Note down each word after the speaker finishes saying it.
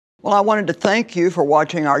Well, I wanted to thank you for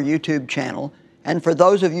watching our YouTube channel, and for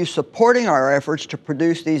those of you supporting our efforts to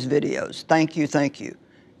produce these videos. Thank you, thank you.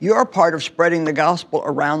 You are part of spreading the gospel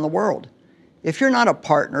around the world. If you're not a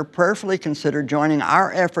partner, prayerfully consider joining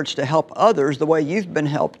our efforts to help others the way you've been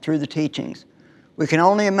helped through the teachings. We can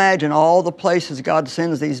only imagine all the places God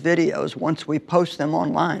sends these videos once we post them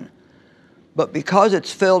online. But because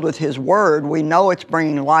it's filled with His Word, we know it's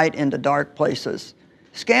bringing light into dark places.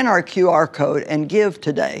 Scan our QR code and give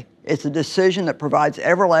today. It's a decision that provides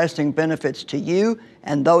everlasting benefits to you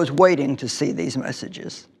and those waiting to see these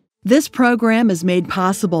messages. This program is made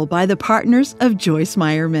possible by the partners of Joyce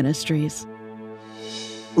Meyer Ministries.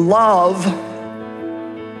 Love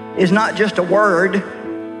is not just a word.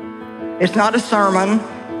 It's not a sermon.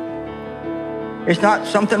 It's not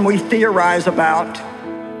something we theorize about.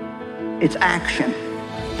 It's action.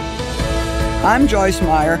 I'm Joyce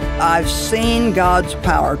Meyer. I've seen God's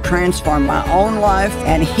power transform my own life,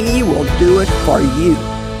 and He will do it for you.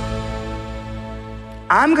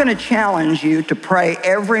 I'm going to challenge you to pray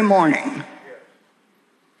every morning,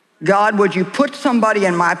 God, would you put somebody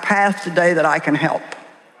in my path today that I can help?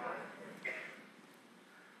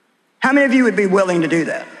 How many of you would be willing to do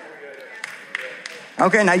that?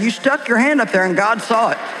 Okay, now you stuck your hand up there and God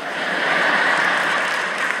saw it.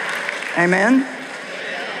 Amen?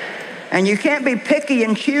 And you can't be picky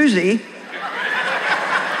and choosy.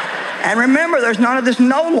 And remember, there's none of this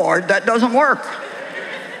no, Lord. That doesn't work.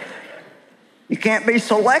 You can't be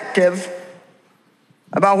selective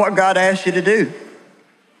about what God asks you to do.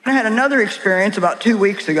 I had another experience about 2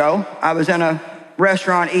 weeks ago. I was in a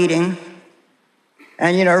restaurant eating.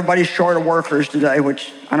 And you know, everybody's short of workers today,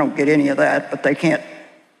 which I don't get any of that, but they can't.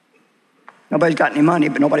 Nobody's got any money,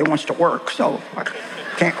 but nobody wants to work, so I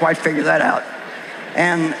can't quite figure that out.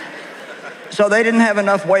 And so they didn't have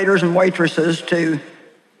enough waiters and waitresses to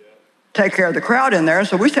take care of the crowd in there,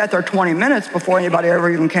 so we sat there 20 minutes before anybody ever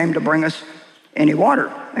even came to bring us any water.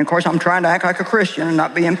 And of course, I'm trying to act like a Christian and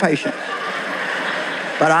not be impatient.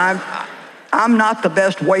 But I'm not the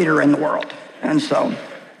best waiter in the world. And so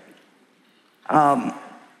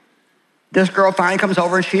this girl finally comes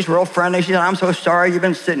over and she's real friendly. She said, I'm so sorry you've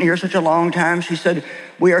been sitting here such a long time. She said,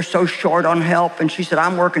 we are so short on help. And she said,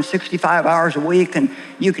 I'm working 65 hours a week. And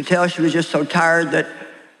you could tell she was just so tired that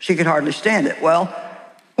she could hardly stand it. Well,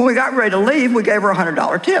 when we got ready to leave, we gave her a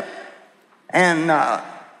 $100 tip. And,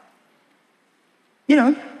 you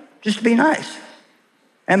know, just to be nice.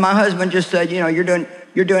 And my husband just said, you know, you're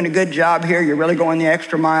doing a good job here. You're really going the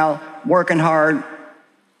extra mile, working hard.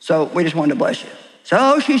 So we just wanted to bless you.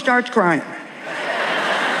 So she starts crying.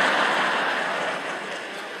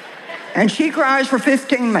 And she cries for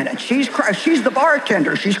 15 minutes. She's the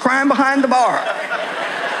bartender. She's crying behind the bar.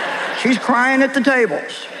 She's crying at the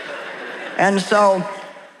tables. And so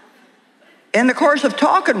in the course of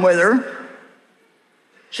talking with her,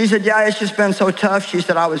 she said, yeah, it's just been so tough. She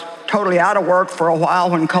said, I was totally out of work for a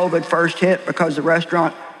while when COVID first hit because the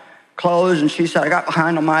restaurant closed. And she said, I got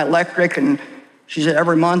behind on my electric, and she said,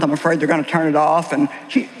 every month I'm afraid they're going to turn it off. And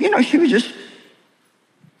she was just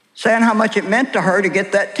saying how much it meant to her to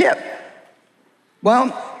get that tip.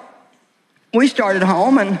 Well, we started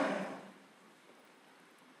home, and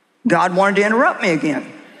God wanted to interrupt me again.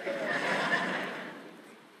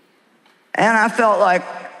 And I felt like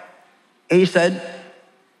He said,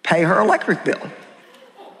 pay her electric bill.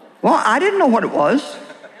 Well, I didn't know what it was,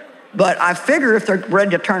 but I figured if they're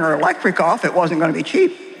ready to turn her electric off, it wasn't going to be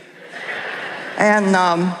cheap. And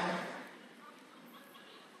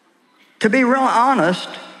to be real honest,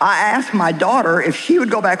 I asked my daughter if she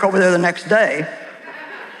would go back over there the next day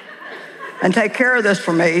and take care of this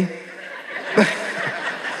for me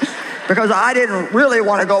because I didn't really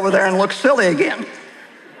want to go over there and look silly again.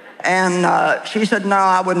 And she said, no,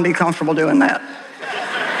 I wouldn't be comfortable doing that.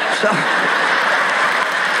 So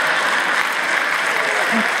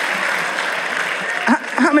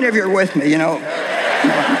how many of you are with me, you know?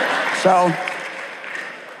 So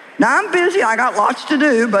now I'm busy, I got lots to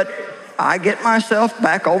do, but I get myself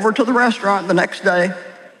back over to the restaurant the next day,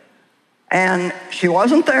 and she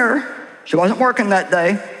wasn't there. She wasn't working that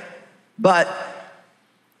day, but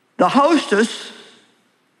the hostess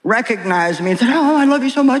recognized me and said, oh, I love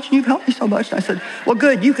you so much, and you've helped me so much. And I said, well,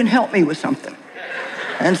 good, you can help me with something.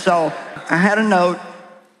 And so I had a note,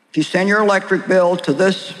 if you send your electric bill to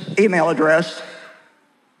this email address,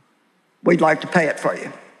 we'd like to pay it for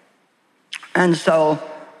you. And so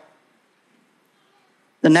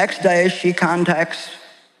the next day, she contacts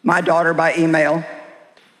my daughter by email.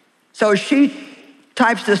 So she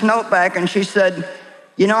types this note back, and she said,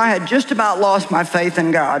 you know, I had just about lost my faith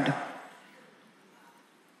in God.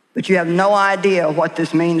 But you have no idea what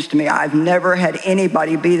this means to me. I've never had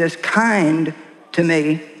anybody be this kind to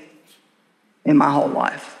me in my whole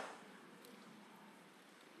life.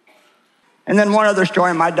 And then one other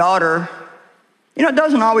story, my daughter, it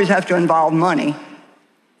doesn't always have to involve money.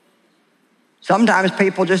 Sometimes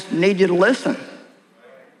people just need you to listen.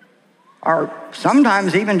 Or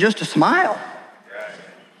sometimes even just to smile.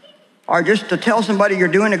 Or just to tell somebody you're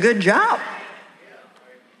doing a good job.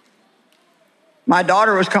 My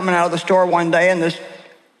daughter was coming out of the store one day, and this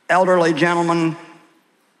elderly gentleman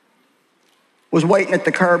was waiting at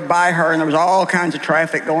the curb by her, and there was all kinds of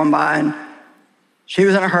traffic going by, and she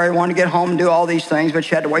was in a hurry, wanted to get home and do all these things, but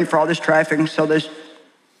she had to wait for all this traffic, and so this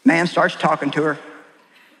man starts talking to her.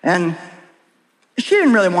 And she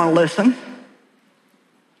didn't really want to listen.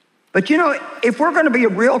 But if we're going to be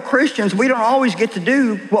real Christians, we don't always get to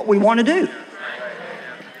do what we want to do.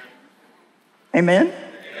 Amen?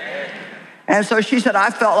 And so she said, I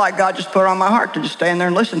felt like God just put it on my heart to just stand there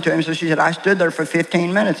and listen to him. So she said, I stood there for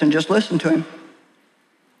 15 minutes and just listened to him.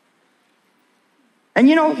 And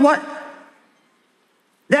you know what?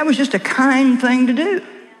 That was just a kind thing to do.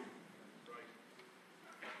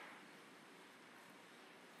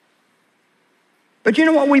 But you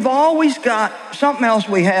know what? We've always got something else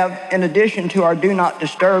we have in addition to our do not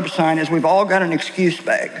disturb sign is we've all got an excuse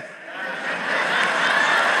bag.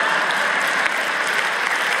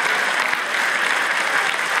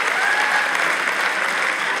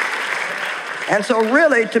 And so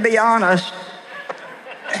really, to be honest,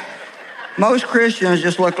 most Christians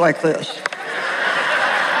just look like this.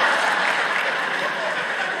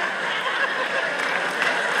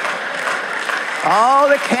 Oh,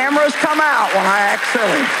 the cameras come out when I act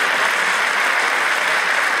silly.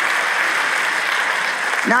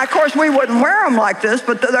 Now, of course, we wouldn't wear them like this,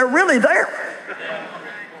 but they're really there.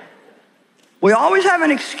 We always have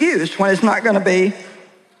an excuse when it's not going to be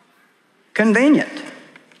convenient.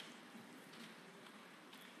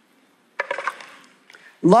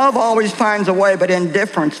 Love always finds a way, but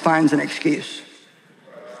indifference finds an excuse.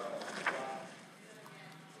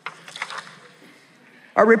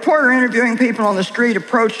 A reporter interviewing people on the street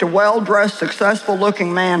approached a well-dressed,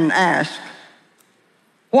 successful-looking man and asked,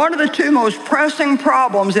 what are the two most pressing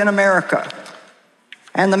problems in America?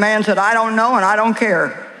 And the man said, I don't know and I don't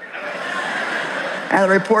care. And the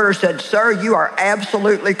reporter said, sir, you are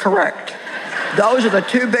absolutely correct. Those are the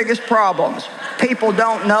two biggest problems. People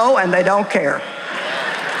don't know and they don't care.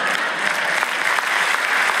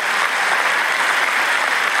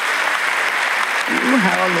 Ooh,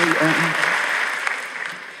 hallelujah.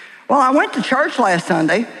 Well, I went to church last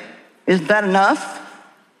Sunday. Isn't that enough?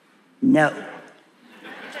 No.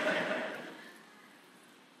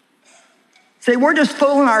 See, we're just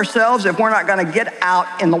fooling ourselves if we're not going to get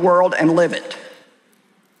out in the world and live it.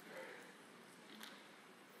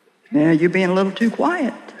 Yeah, you're being a little too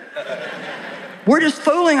quiet. We're just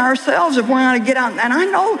fooling ourselves if we're not going to get out. And I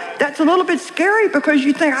know that's a little bit scary because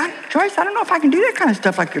you think, Joyce, I don't know if I can do that kind of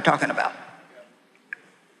stuff like you're talking about.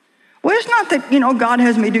 Well, it's not that, God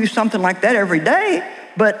has me do something like that every day,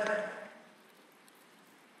 but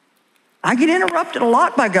I get interrupted a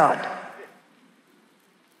lot by God.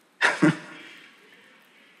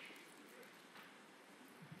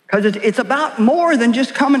 Because it's about more than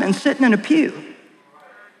just coming and sitting in a pew.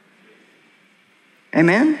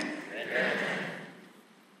 Amen? Amen?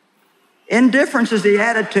 Indifference is the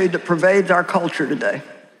attitude that pervades our culture today.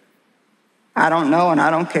 I don't know and I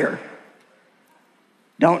don't care.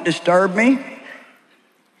 Don't disturb me.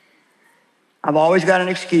 I've always got an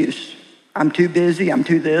excuse. I'm too busy, I'm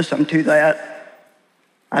too this, I'm too that.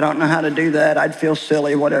 I don't know how to do that. I'd feel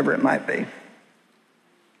silly, whatever it might be.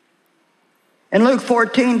 In Luke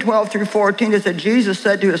 14, 12 through 14, it said, Jesus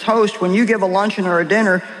said to his host, when you give a luncheon or a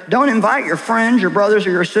dinner, don't invite your friends, your brothers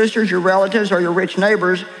or your sisters, your relatives or your rich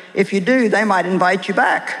neighbors. If you do, they might invite you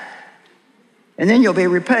back. And then you'll be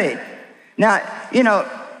repaid. Now,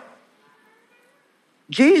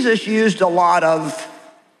 Jesus used a lot of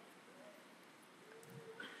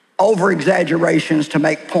over-exaggerations to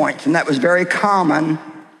make points, and that was very common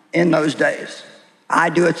in those days. I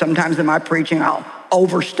do it sometimes in my preaching. I'll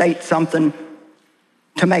overstate something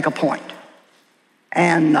to make a point.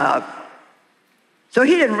 And so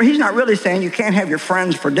he's not really saying you can't have your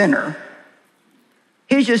friends for dinner.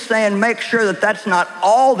 He's just saying make sure that that's not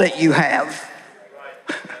all that you have.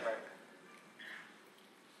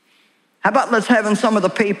 How about let's have in some of the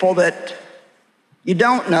people that you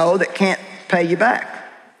don't know that can't pay you back?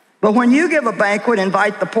 But when you give a banquet,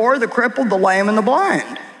 invite the poor, the crippled, the lame, and the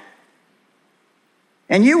blind.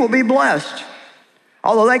 And you will be blessed.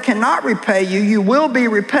 Although they cannot repay you, you will be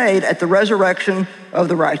repaid at the resurrection of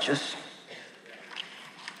the righteous.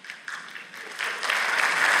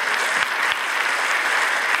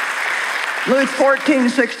 Luke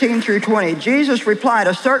 14:16-20. Jesus replied,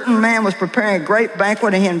 a certain man was preparing a great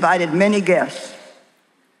banquet and he invited many guests.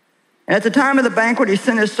 And at the time of the banquet, he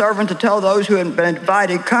sent his servant to tell those who had been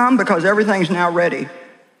invited, come because everything's now ready.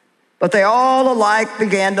 But they all alike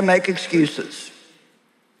began to make excuses.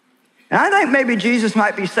 And I think maybe Jesus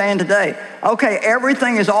might be saying today, okay,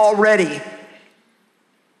 everything is all ready.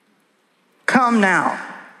 Come now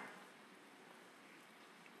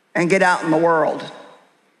and get out in the world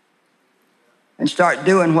and start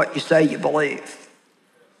doing what you say you believe.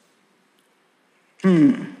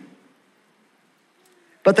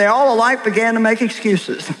 But they all alike began to make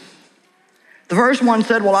excuses. The first one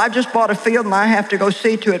said, well, I just bought a field and I have to go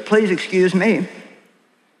see to it. Please excuse me.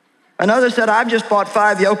 Another said, I've just bought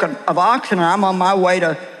 5 yoke of oxen and I'm on my way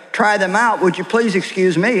to try them out. Would you please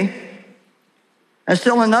excuse me? And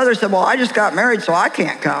still another said, well, I just got married, so I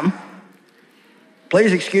can't come.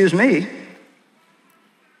 Please excuse me.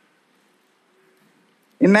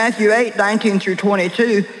 In Matthew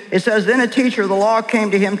 8:19-22, it says, then a teacher of the law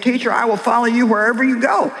came to him, teacher, I will follow you wherever you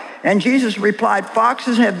go. And Jesus replied,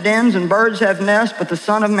 foxes have dens and birds have nests, but the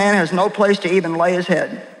Son of Man has no place to even lay his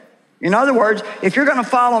head. In other words, if you're going to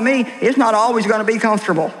follow me, it's not always going to be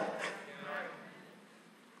comfortable.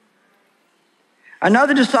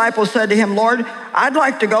 Another disciple said to him, Lord, I'd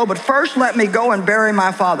like to go, but first let me go and bury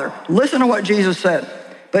my father. Listen to what Jesus said.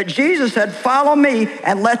 But Jesus said, follow me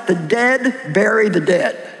and let the dead bury the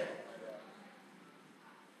dead.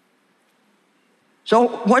 So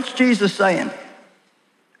what's Jesus saying?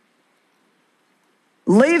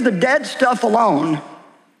 Leave the dead stuff alone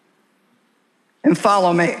and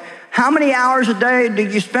follow me. How many hours a day do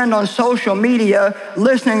you spend on social media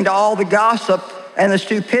listening to all the gossip and the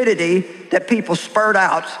stupidity that people spurt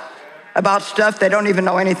out about stuff they don't even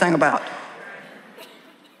know anything about?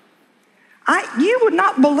 You would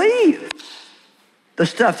not believe the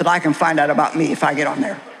stuff that I can find out about me if I get on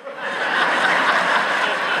there.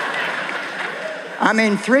 I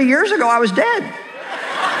mean, 3 years ago, I was dead.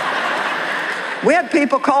 We had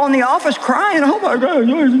people calling the office crying, oh my God.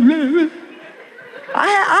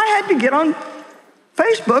 I had to get on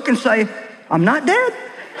Facebook and say, I'm not dead.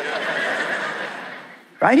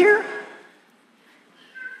 Right here.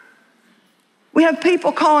 We have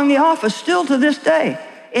people calling the office still to this day,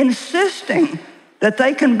 insisting that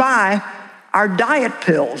they can buy our diet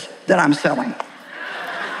pills that I'm selling.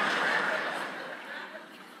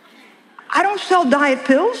 I don't sell diet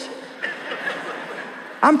pills.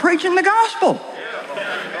 I'm preaching the gospel.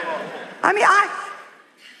 I mean,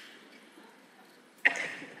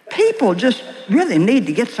 people just really need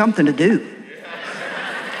to get something to do.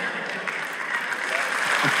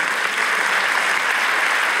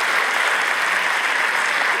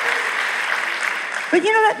 But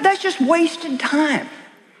you know, that's just wasted time.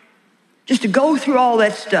 Just to go through all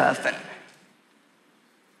that stuff. And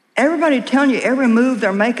everybody telling you every move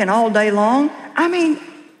they're making all day long. I mean,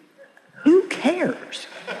 who cares?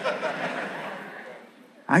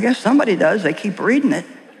 I guess somebody does. They keep reading it.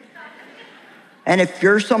 And if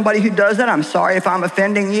you're somebody who does that, I'm sorry if I'm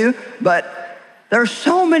offending you, but there's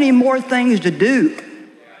so many more things to do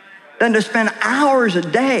than to spend hours a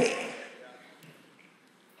day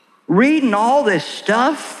reading all this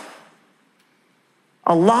stuff.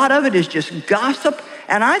 A lot of it is just gossip.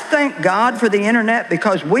 And I thank God for the internet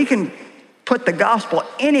because we can put the gospel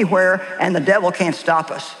anywhere and the devil can't stop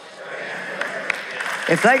us.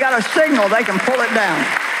 If they got a signal, they can pull it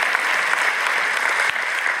down.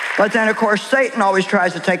 But then, of course, Satan always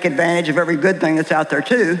tries to take advantage of every good thing that's out there,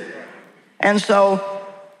 too. And so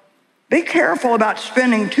be careful about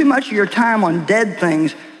spending too much of your time on dead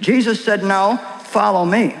things. Jesus said, no, follow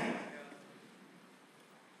me.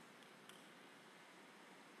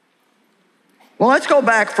 Well, let's go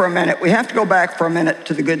back for a minute. We have to go back for a minute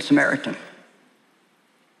to the Good Samaritan.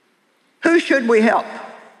 Who should we help?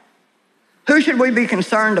 Who should we be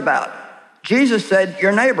concerned about? Jesus said,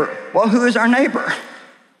 your neighbor. Well, who is our neighbor?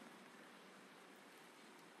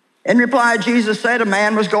 In reply, Jesus said a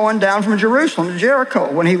man was going down from Jerusalem to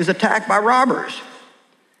Jericho when he was attacked by robbers.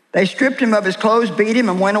 They stripped him of his clothes, beat him,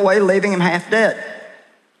 and went away, leaving him half dead.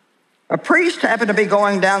 A priest happened to be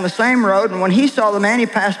going down the same road, and when he saw the man, he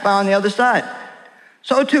passed by on the other side.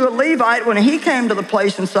 So to a Levite, when he came to the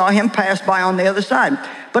place and saw him, passed by on the other side.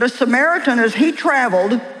 But a Samaritan, as he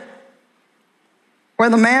traveled where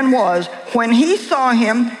the man was, when he saw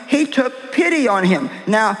him, he took pity on him.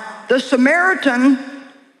 Now, the Samaritan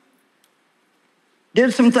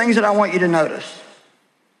did some things that I want you to notice.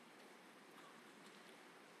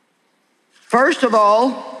 First of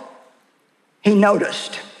all, he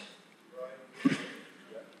noticed.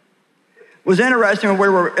 was interesting when we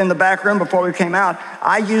were in the back room before we came out.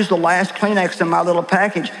 I used the last Kleenex in my little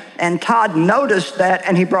package, and Todd noticed that,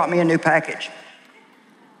 and he brought me a new package.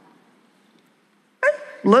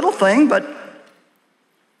 Little thing, but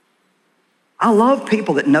I love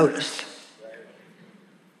people that notice.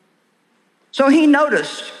 So he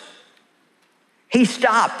noticed. He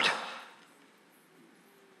stopped.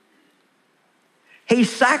 He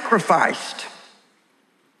sacrificed.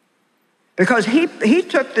 Because he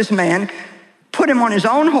took this man, put him on his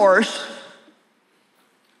own horse,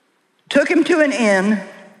 took him to an inn.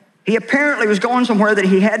 He apparently was going somewhere that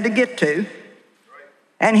he had to get to.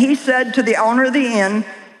 And he said to the owner of the inn,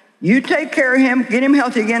 you take care of him, get him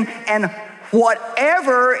healthy again, and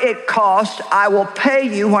whatever it costs, I will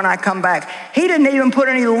pay you when I come back. He didn't even put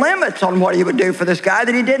any limits on what he would do for this guy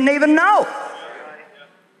that he didn't even know.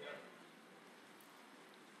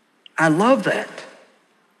 I love that.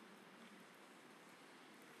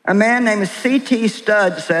 A man named C.T.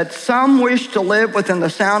 Studd said, some wish to live within the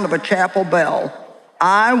sound of a chapel bell.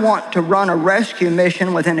 I want to run a rescue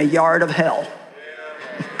mission within a yard of hell.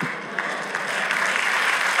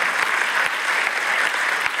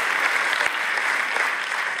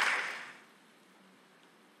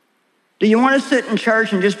 Do you want to sit in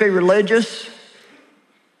church and just be religious?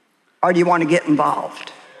 Or do you want to get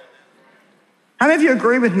involved? How many of you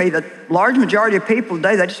agree with me that large majority of people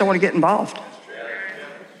today, they just don't want to get involved?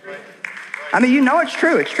 I mean, you know it's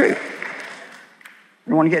true. It's true. They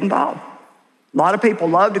don't want to get involved. A lot of people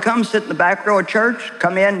love to come sit in the back row of church,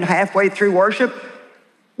 come in halfway through worship,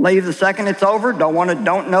 leave the second it's over,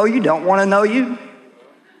 don't know you, don't want to know you.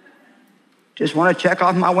 Just want to check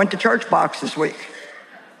off my went to church box this week.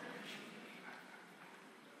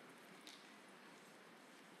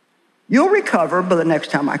 You'll recover by the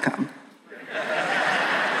next time I come.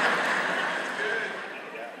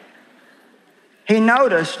 He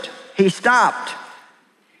noticed, he stopped,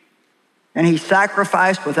 and he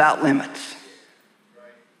sacrificed without limits.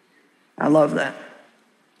 I love that.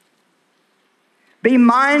 Be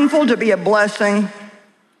mindful to be a blessing,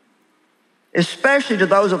 especially to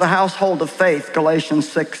those of the household of faith, Galatians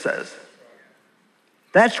 6 says.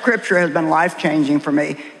 That scripture has been life-changing for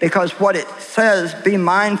me because what it says, be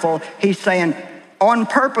mindful, he's saying, on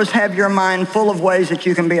purpose have your mind full of ways that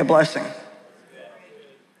you can be a blessing.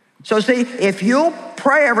 So see, if you'll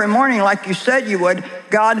pray every morning like you said you would,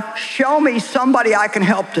 God, show me somebody I can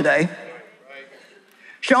help today.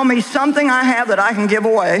 Show me something I have that I can give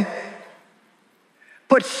away.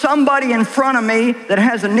 Put somebody in front of me that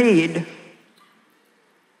has a need.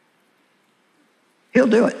 He'll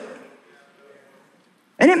do it.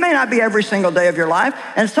 And it may not be every single day of your life.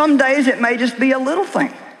 And some days it may just be a little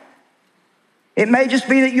thing. It may just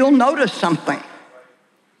be that you'll notice something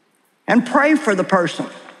and pray for the person.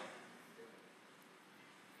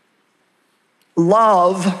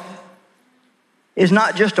 Love is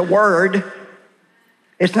not just a word.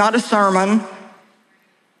 It's not a sermon.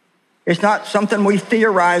 It's not something we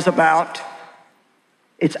theorize about.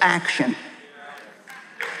 It's action.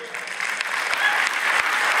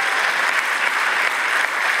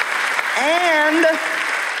 And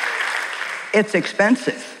it's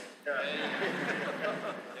expensive.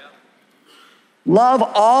 Love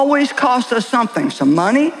always costs us something, some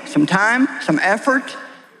money, some time, some effort.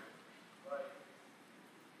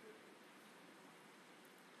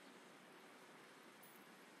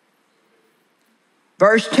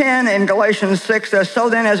 Verse 10 in Galatians 6 says, so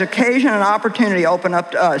then as occasion and opportunity open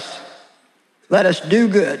up to us, let us do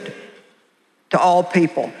good to all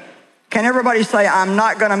people. Can everybody say, I'm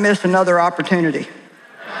not going to miss another opportunity?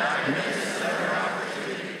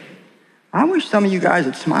 I wish some of you guys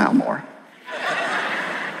would smile more.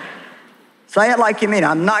 Say it like you mean it.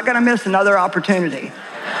 I'm not going to miss another opportunity.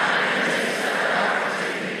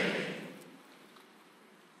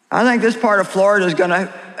 I think this part of Florida is going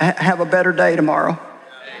to have a better day tomorrow.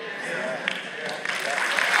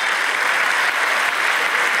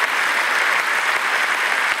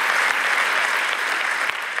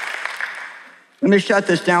 Let me shut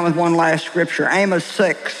this down with one last scripture. Amos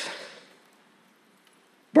 6,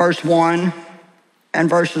 verse 1 and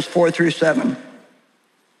verses 4 through 7.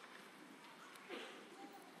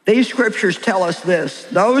 These scriptures tell us this: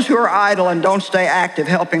 those who are idle and don't stay active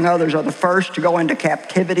helping others are the first to go into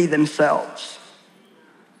captivity themselves.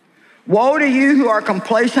 Woe to you who are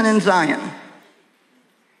complacent in Zion,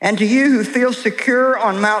 and to you who feel secure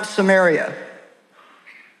on Mount Samaria.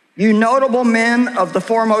 You notable men of the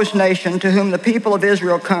foremost nation to whom the people of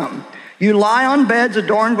Israel come. You lie on beds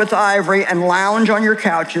adorned with ivory and lounge on your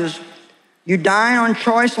couches. You dine on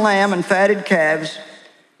choice lamb and fatted calves.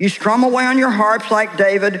 You strum away on your harps like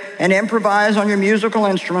David and improvise on your musical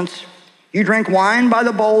instruments. You drink wine by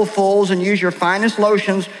the bowlfuls and use your finest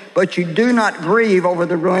lotions, but you do not grieve over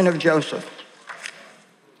the ruin of Joseph.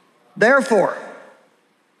 Therefore,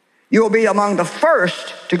 you will be among the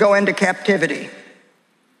first to go into captivity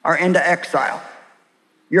or into exile.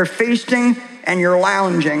 Your feasting and your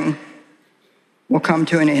lounging will come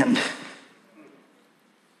to an end.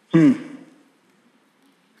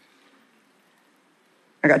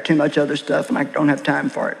 I got too much other stuff and I don't have time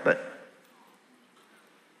for it, but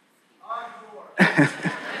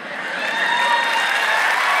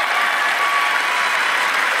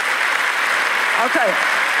okay.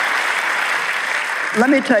 Let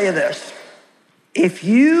me tell you this. If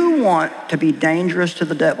you want to be dangerous to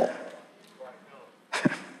the devil,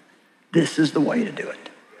 this is the way to do it.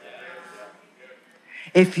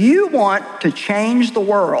 If you want to change the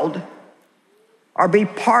world or be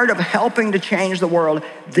part of helping to change the world,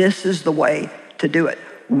 this is the way to do it.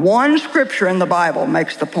 One scripture in the Bible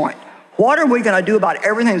makes the point. What are we going to do about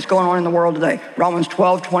everything that's going on in the world today? Romans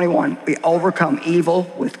 12:21. We overcome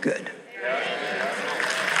evil with good.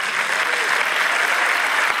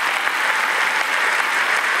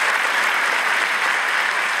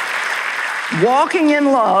 Walking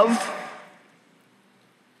in love,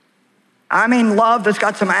 I mean love that's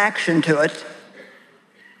got some action to it,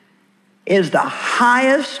 is the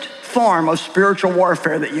highest form of spiritual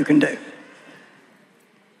warfare that you can do.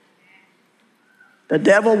 The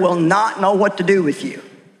devil will not know what to do with you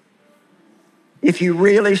if you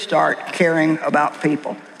really start caring about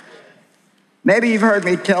people. Maybe you've heard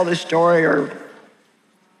me tell this story or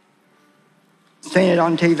seen it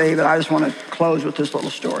on TV, but I just want to close with this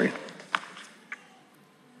little story.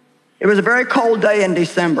 It was a very cold day in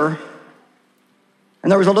December,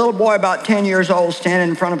 and there was a little boy about 10 years old standing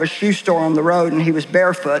in front of a shoe store on the road, and he was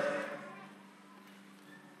barefoot,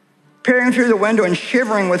 peering through the window and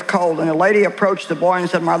shivering with cold. And a lady approached the boy and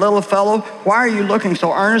said, "My little fellow, why are you looking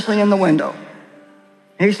so earnestly in the window?"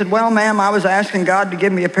 And he said, "Well, ma'am, I was asking God to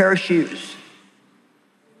give me a pair of shoes."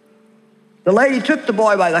 The lady took the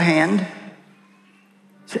boy by the hand.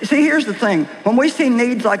 See, here's the thing. When we see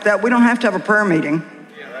needs like that, we don't have to have a prayer meeting.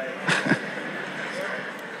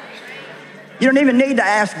 You don't even need to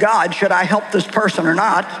ask God, should I help this person or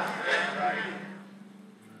not?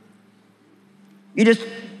 You just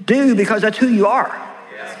do because that's who you are.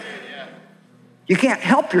 You can't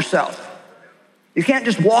help yourself. You can't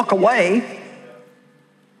just walk away.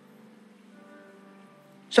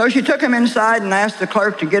 So she took him inside and asked the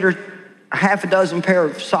clerk to get her a half a dozen pair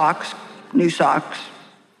of socks, new socks,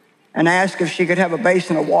 and asked if she could have a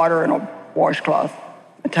basin of water and a washcloth,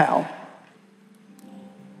 a towel.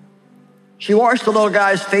 She washed the little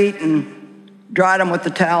guy's feet and dried them with the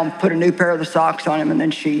towel and put a new pair of the socks on him, and then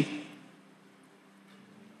she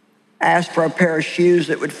asked for a pair of shoes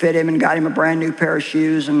that would fit him and got him a brand new pair of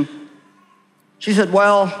shoes. And she said,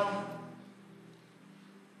 "Well,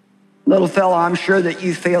 little fella, I'm sure that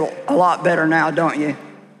you feel a lot better now, don't you?"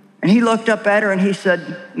 And he looked up at her and he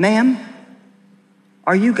said, "Ma'am,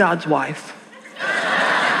 are you God's wife?"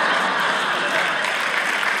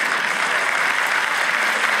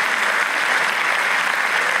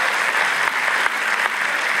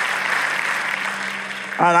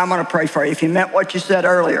 All right, I'm going to pray for you. If you meant what you said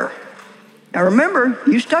earlier. Now remember,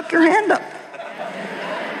 you stuck your hand up.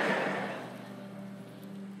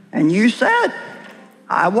 And you said,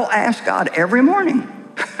 "I will ask God every morning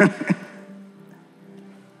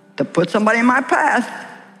to put somebody in my path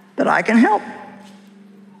that I can help."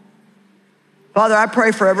 Father, I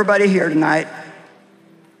pray for everybody here tonight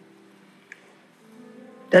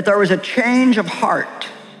that there was a change of heart,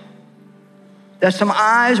 that some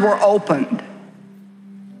eyes were opened.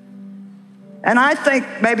 And I think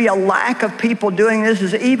maybe a lack of people doing this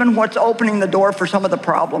is even what's opening the door for some of the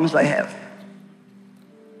problems they have.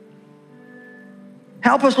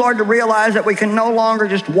 Help us, Lord, to realize that we can no longer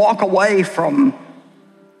just walk away from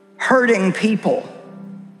hurting people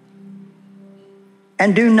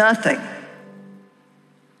and do nothing.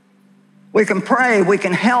 We can pray, we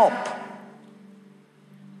can help,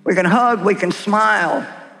 we can hug, we can smile,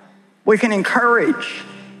 we can encourage.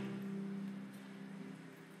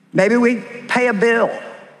 Maybe we pay a bill.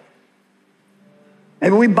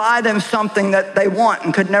 Maybe we buy them something that they want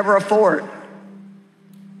and could never afford.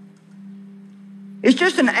 It's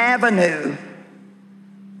just an avenue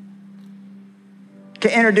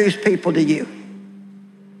to introduce people to you.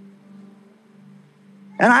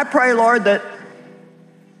 And I pray, Lord, that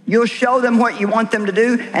you'll show them what you want them to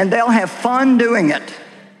do and they'll have fun doing it,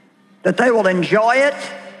 that they will enjoy it,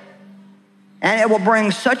 and it will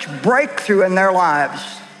bring such breakthrough in their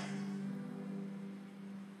lives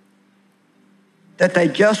that they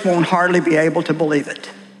just won't hardly be able to believe it.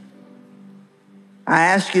 I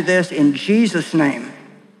ask you this in Jesus' name.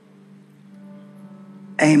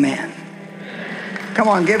 Amen. Come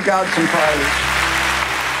on, give God some praise.